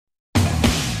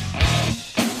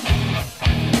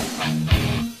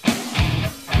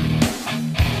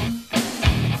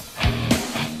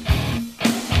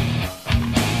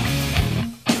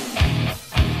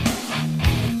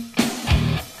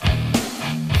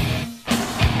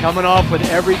coming off with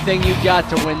everything you got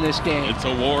to win this game. It's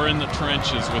a war in the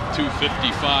trenches with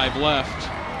 2:55 left.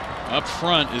 Up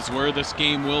front is where this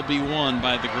game will be won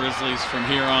by the Grizzlies from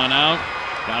here on out.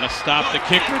 Got to stop the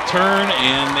kick return,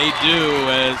 and they do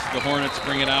as the Hornets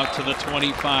bring it out to the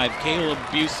 25. Caleb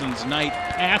Buson's night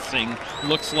passing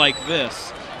looks like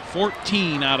this.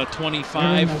 14 out of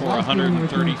 25 for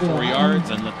 134 yards,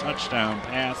 and the touchdown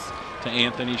pass to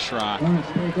Anthony Schrock.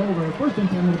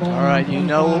 All right, we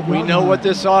know what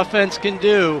this offense can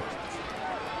do.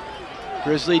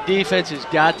 Grizzly defense has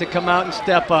got to come out and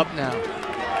step up now.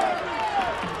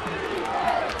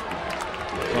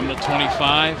 From the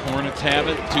 25, Hornets have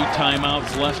it. 2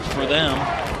 timeouts left for them.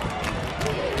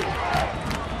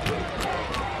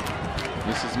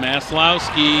 This is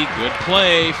Maslowski. Good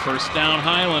play. First down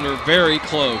Highlander. Very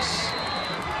close.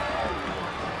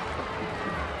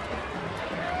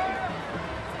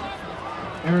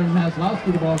 Aaron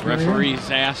Maslowski, the ball carrier. Referees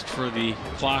asked for the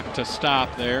clock to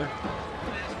stop there.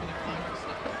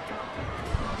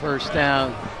 First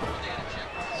down.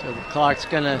 So the clock's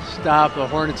going to stop. The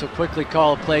Hornets will quickly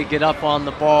call a play, get up on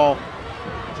the ball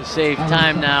to save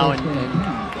time now. And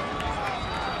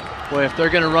boy, if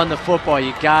they're going to run the football,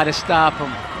 you got to stop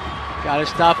them. Got to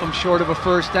stop them short of a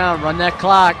first down. Run that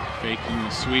clock. Faking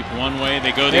the sweep one way.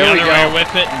 They go the other way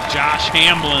with it. And Josh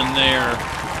Hamblin there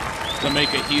to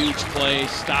make a huge play,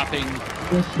 stopping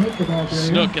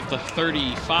Snook at the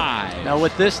 35. Now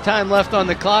with this time left on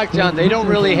the clock, John, they don't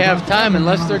really have time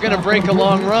unless they're going to break a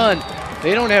long run.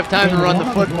 They don't have time to run the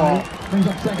football.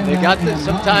 They got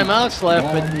some timeouts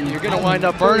left, but you're going to wind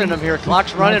up burning them here.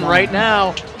 Clock's running right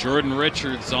now. Jordan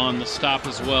Richards on the stop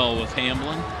as well with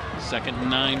Hamblin. 2nd and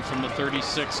 9 from the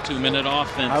 36, 2-minute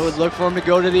offense. I would look for him to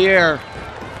go to the air.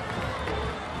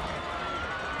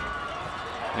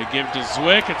 They give to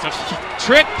Zwick. It's a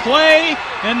trick play,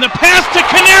 and the pass to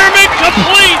Kinnear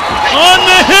complete on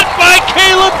the hit by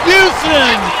Caleb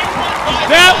Buson.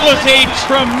 That was a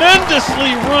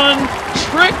tremendously run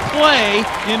trick play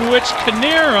in which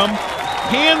Kinnear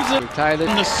hands it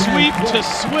in the sweep to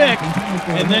Zwick,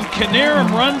 and then Kinnear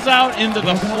runs out into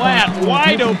the flat,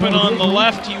 wide open on the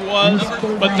left he was,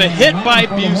 but the hit by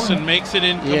Buson makes it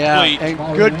incomplete. Yeah,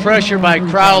 and good pressure by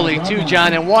Crowley too,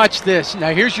 John. And watch this.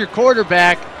 Now here's your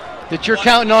quarterback that you're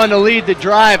counting on to lead the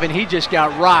drive, and he just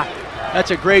got rocked.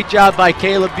 That's a great job by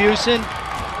Caleb Buson.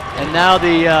 And now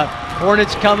the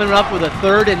Hornets coming up with a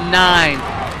 3rd and 9.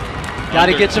 Got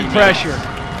to get some pressure.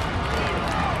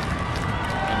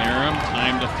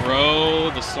 Time to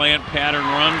throw. The slant pattern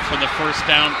run for the first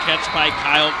down catch by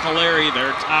Kyle Caleri,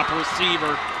 their top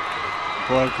receiver.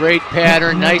 Boy, great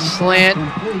pattern, nice slant.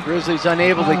 Grizzlies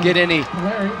unable to get any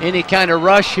kind of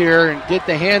rush here and get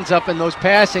the hands up in those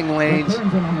passing lanes.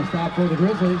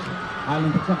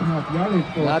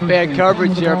 Not bad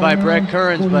coverage there by Brett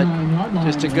Kearns, but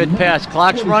just a good pass.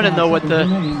 Clock's running though with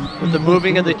the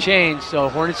moving of the chains, so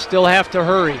Hornets still have to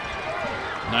hurry.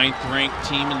 9th-ranked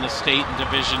team in the state in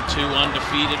Division II,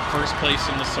 undefeated, first place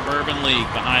in the Suburban League,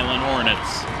 the Highland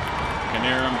Hornets.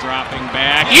 Kinnear dropping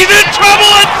back. He's in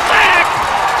trouble and sacked!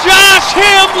 Josh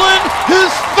Hamblin,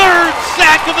 his 3rd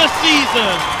sack of the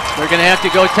season. They're going to have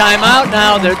to go timeout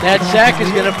now. That sack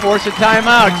is going to force a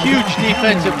timeout. Huge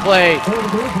defensive play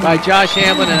by Josh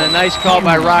Hamblin and a nice call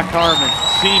by Rock Harmon.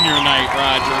 Senior night,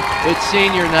 Roger. It's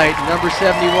senior night. Number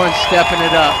 71 stepping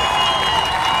it up.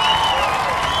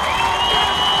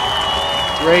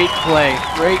 Great play,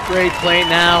 great play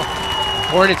now.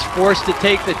 Hornets forced to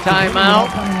take the timeout.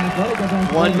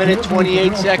 1 minute,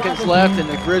 28 seconds left, and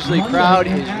the Grizzly crowd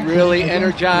is really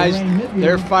energized.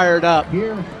 They're fired up.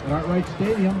 It's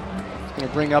going to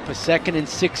bring up a 2nd and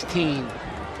 16.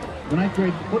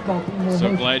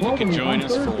 So glad you could join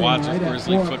us for Wadsworth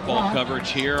Grizzly football coverage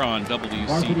here on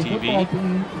WCTV.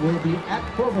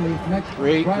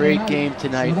 Great game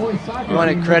tonight. You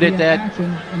want to credit that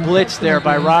blitz there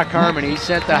by Rock Harmon. He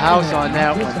sent the house on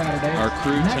that one. Our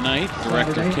crew tonight,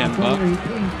 Director Ken Buck,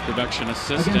 Production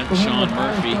Assistant Sean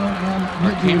Murphy,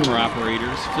 our camera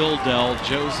operators Phil Dell,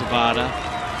 Joe Zavada,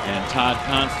 and Todd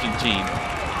Constantine.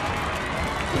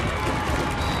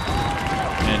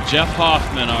 And Jeff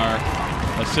Hoffman, our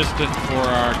assistant for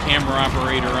our camera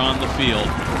operator on the field.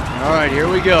 All right, here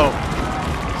we go.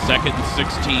 2nd and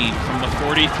 16 from the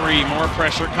 43. More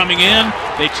pressure coming in.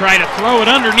 They try to throw it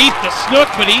underneath the Snook,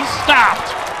 but he's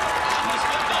stopped.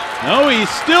 No, he's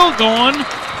still going.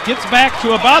 Gets back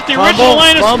to about the original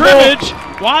line of scrimmage.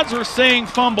 Wadsworth saying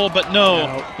fumble, but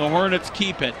no, the Hornets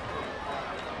keep it.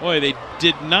 Boy, they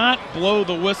did not blow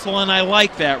the whistle, and I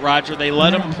like that, Roger. They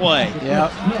let him play.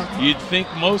 Yeah. You'd think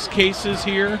most cases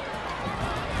here,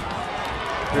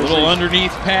 Little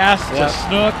underneath pass to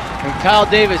Snook. And Kyle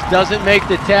Davis doesn't make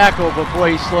the tackle, but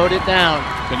boy, he slowed it down.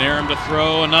 Canarum to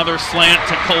throw, another slant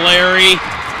to Caleri,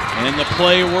 and the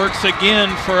play works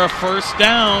again for a first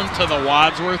down to the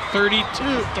Wadsworth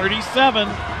 37.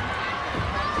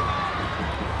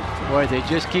 Boy, they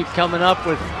just keep coming up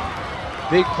with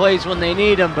big plays when they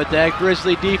need them, but that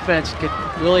Grizzly defense could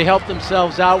really help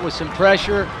themselves out with some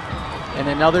pressure and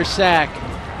another sack.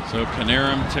 So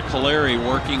Canarum to Caleri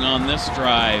working on this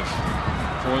drive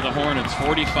for the Hornets.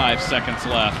 45 seconds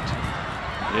left.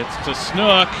 It's to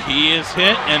Snook. He is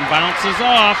hit and bounces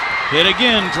off. Hit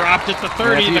again, dropped at the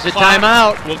 30. Use a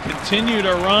timeout. Will continue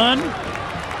to run.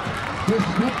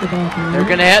 They're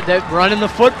going to have that running the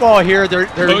football here. They're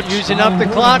using up the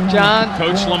clock, John.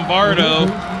 Coach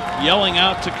Lombardo yelling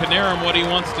out to Canarum what he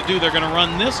wants to do. They're going to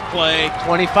run this play.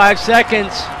 25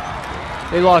 seconds.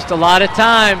 They lost a lot of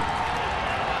time.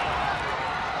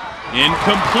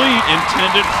 Incomplete,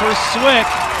 intended for Swick.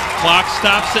 Clock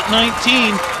stops at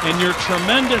 19, and your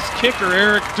tremendous kicker,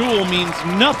 Eric Duell, means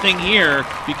nothing here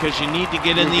because you need to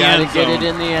get in the end zone. You got to get it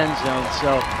in the end zone.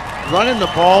 So running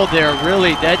the ball there,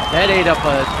 really, that ate up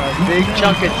a big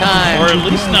chunk of time. Or at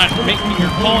least not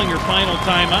calling your final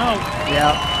timeout.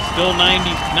 Yeah. Still 19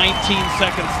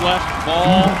 seconds left.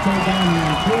 Ball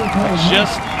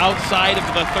just outside of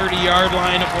the 30-yard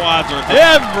line of Wadsworth.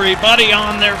 Everybody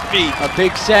on their feet. A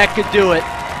big sack could do it.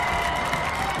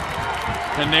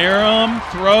 Canarum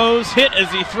throws, hit as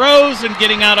he throws, and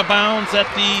getting out of bounds at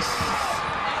the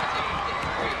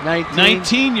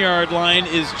 19-yard line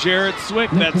is Jared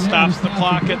Swick. That stops the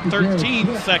clock at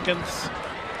 13 seconds.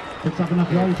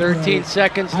 13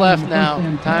 seconds left now.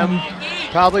 Time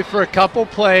probably for a couple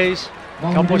plays,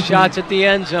 a couple shots at the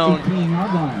end zone.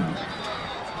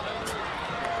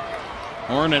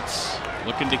 Hornets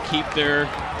looking to keep their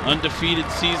undefeated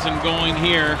season going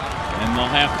here, and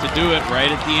they'll have to do it right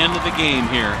at the end of the game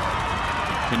here.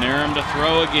 Canarum to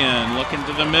throw again, looking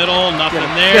to the middle, nothing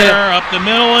there. Up the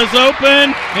middle is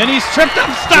open, and he's tripped up.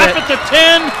 Stop at the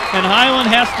 10, and Highland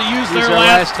has to use their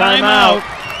last timeout.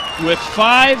 With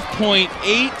 5.8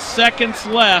 seconds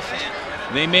left,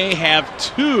 they may have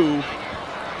 2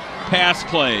 pass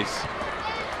plays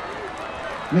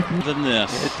than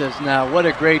this. It does not. What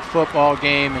a great football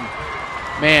game. And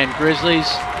man, Grizzlies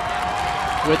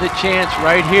with a chance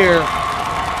right here.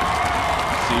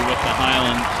 See what the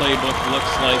Highland playbook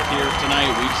looks like here tonight.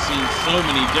 We've seen so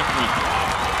many different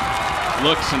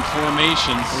looks and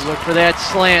formations. They look for that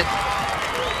slant.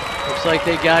 Looks like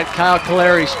they got Kyle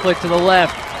Caleri split to the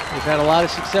left. They've had a lot of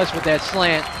success with that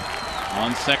slant.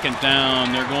 On second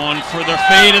down, they're going for their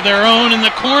fade of their own in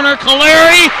the corner.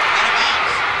 Caleri!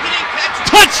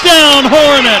 Touchdown,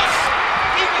 Hornets!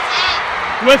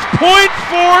 With 0.4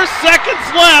 seconds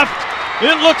left,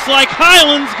 it looks like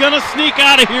Highland's going to sneak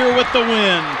out of here with the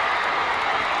win.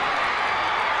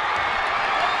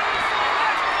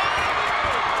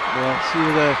 Well, see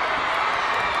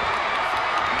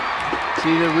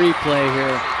the replay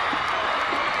here.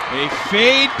 A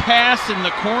fade pass in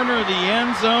the corner of the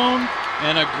end zone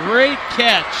and a great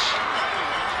catch.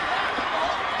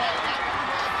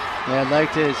 Yeah, I'd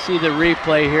like to see the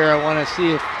replay here. I want to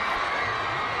see if...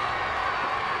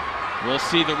 We'll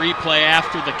see the replay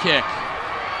after the kick.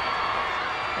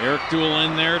 Eric Duell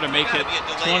in there to make it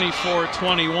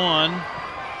 24-21.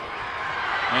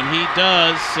 And he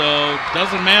does, so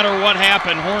doesn't matter what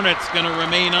happened, Hornets going to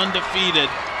remain undefeated.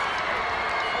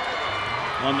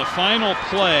 On the final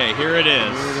play, here it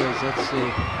is. Here it is, let's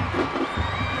see.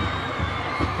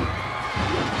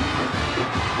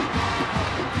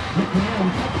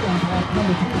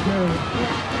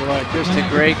 Boy, just a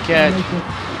great catch.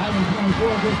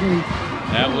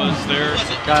 That was their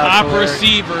top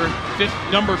receiver,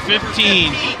 number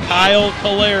 15, Kyle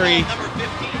Caleri.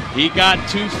 He got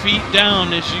 2 feet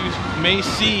down, as you may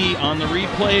see on the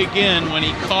replay again. When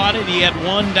he caught it, he had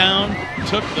 1 down,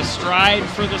 took the stride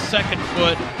for the second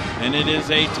foot, and it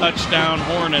is a touchdown,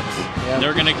 Hornets. Yep.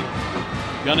 They're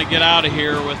gonna get out of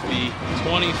here with the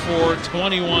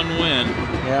 24-21 win.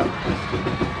 Yep.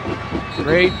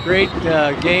 Great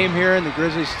game here, and the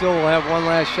Grizzlies still will have one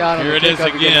last shot. Here it is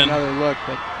again. Another look,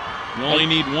 but you only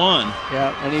need 1.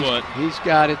 Yeah, and he's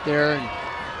got it there and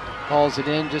calls it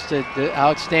in. Just the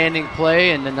outstanding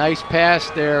play and the nice pass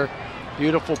there.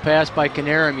 Beautiful pass by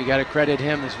Canarum. You got to credit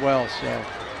him as well. So,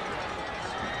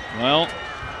 well,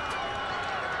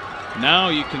 now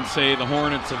you can say the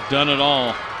Hornets have done it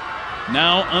all.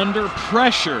 Now under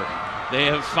pressure, they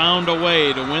have found a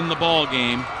way to win the ball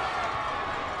game.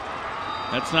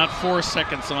 That's not 4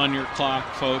 seconds on your clock,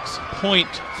 folks.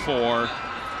 0.4.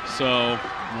 So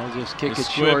I'll just kick it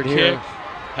short here.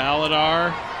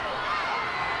 Paladar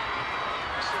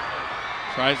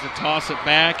Tries to toss it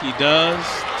back. He does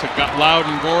to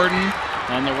Loudon Gordon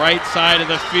on the right side of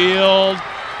the field.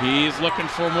 He's looking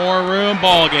for more room.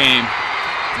 Ball game.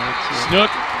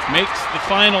 Snook makes the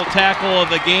final tackle of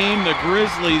the game. The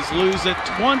Grizzlies lose it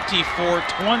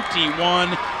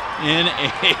 24-21 in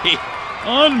a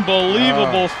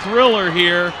unbelievable thriller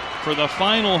here for the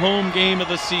final home game of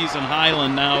the season.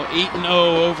 Highland now 8-0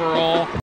 overall.